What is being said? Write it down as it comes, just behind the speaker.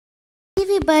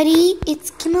everybody, it's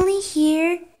Kimberly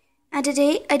here, and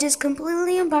today I just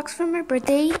completely unboxed for my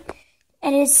birthday,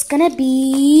 and it's gonna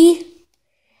be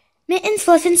mittens,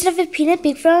 fluff, and stuff with peanut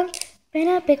big from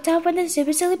Peanut Big Top for the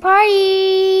Super Silly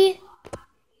Party.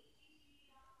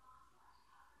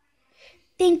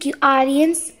 Thank you,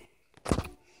 audience.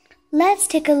 Let's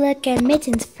take a look at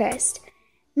Mittens first.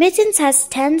 Mittens has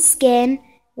tan skin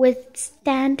with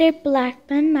standard black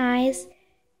bun eyes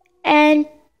and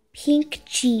pink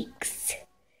cheeks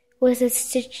with a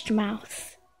stitched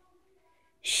mouth.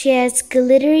 She has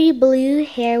glittery blue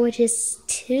hair, which is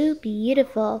too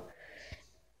beautiful,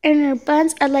 and her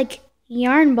buns are like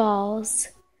yarn balls.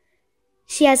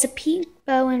 She has a pink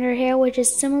bow in her hair, which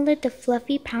is similar to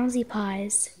fluffy pouncy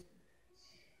pies.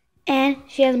 And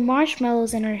she has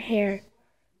marshmallows in her hair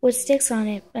with sticks on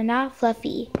it, but not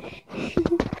fluffy.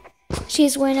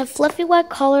 She's wearing a fluffy white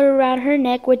collar around her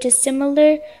neck, which is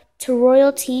similar to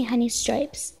royalty honey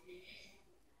stripes.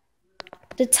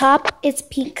 The top is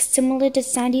pink, similar to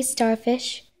sandy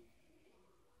starfish.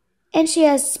 And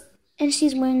she's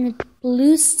wearing a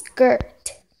blue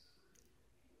skirt.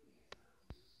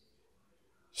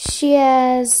 She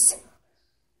has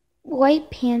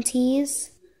white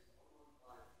panties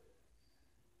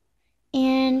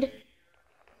and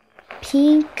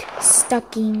pink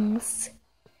stockings.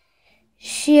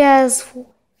 She has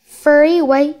furry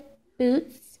white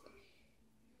boots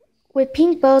with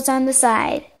pink bows on the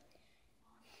side.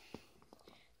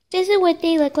 This is what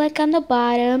they look like on the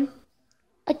bottom.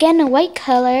 Again, a white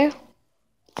color.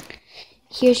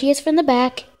 Here she is from the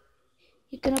back.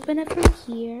 You can open it from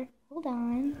here. Hold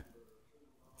on.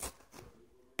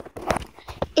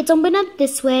 It's open up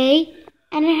this way,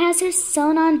 and it has her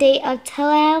sewn on date of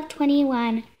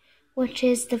 12/21, which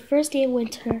is the first day of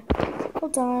winter.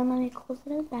 Hold on, let me close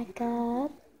it back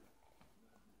up.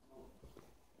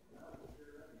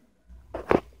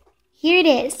 Here it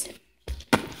is.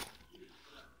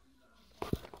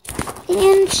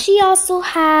 And she also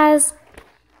has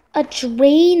a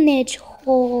drainage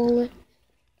hole.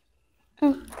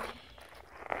 Oh.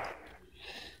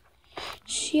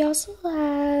 She also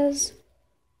has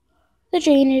the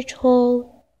drainage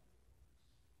hole.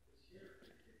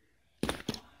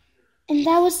 And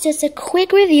that was just a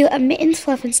quick review of Mittens,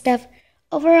 Fluff, and Stuff.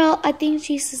 Overall, I think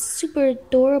she's super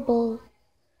adorable.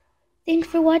 Thanks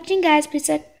for watching, guys. Please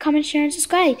like, comment, share, and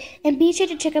subscribe. And be sure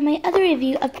to check out my other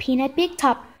review of Peanut Big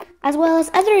Top, as well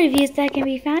as other reviews that can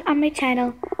be found on my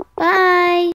channel. Bye!